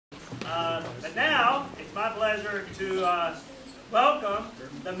But now, it's my pleasure to welcome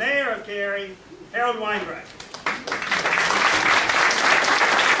the mayor of Cary, Harold Weinbrecht.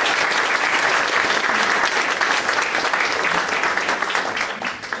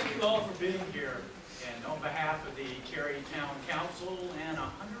 Thank you all for being here. And on behalf of the Cary Town Council and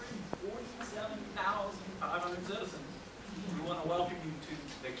 147,500 citizens, we want to welcome you to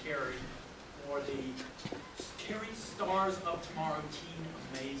the Cary for the Cary Stars of Tomorrow Teen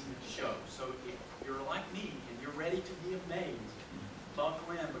Amazement Show. So if you're like me and you're ready to be amazed,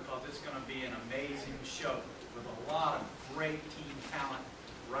 buckle in because it's going to be an amazing show with a lot of great teen talent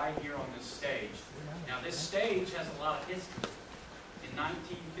right here on this stage. Now this stage has a lot of history. In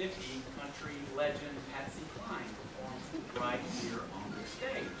 1950, country legend Patsy Cline performed right here on the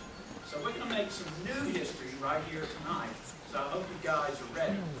stage. So we're going to make some new history right here tonight. So I hope you guys are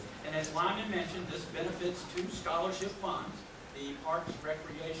ready. And as Lyman mentioned, this benefits two scholarship funds, the Parks,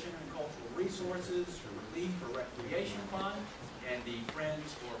 Recreation, and Cultural Resources, the Relief for Recreation Fund, and the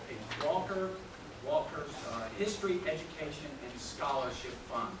Friends for Paige Walker's History, Education, and Scholarship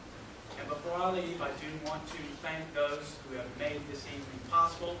Fund. And before I leave, I do want to thank those who have made this evening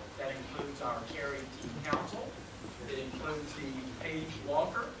possible. That includes our Cary Teen Council. It includes the Paige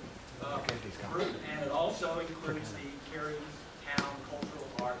Walker group, and it also includes the Cary Town Cultural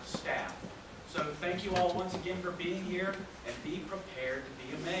Arts staff. So thank you all once again for being here, and be prepared to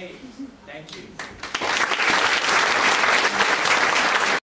be amazed. Thank you.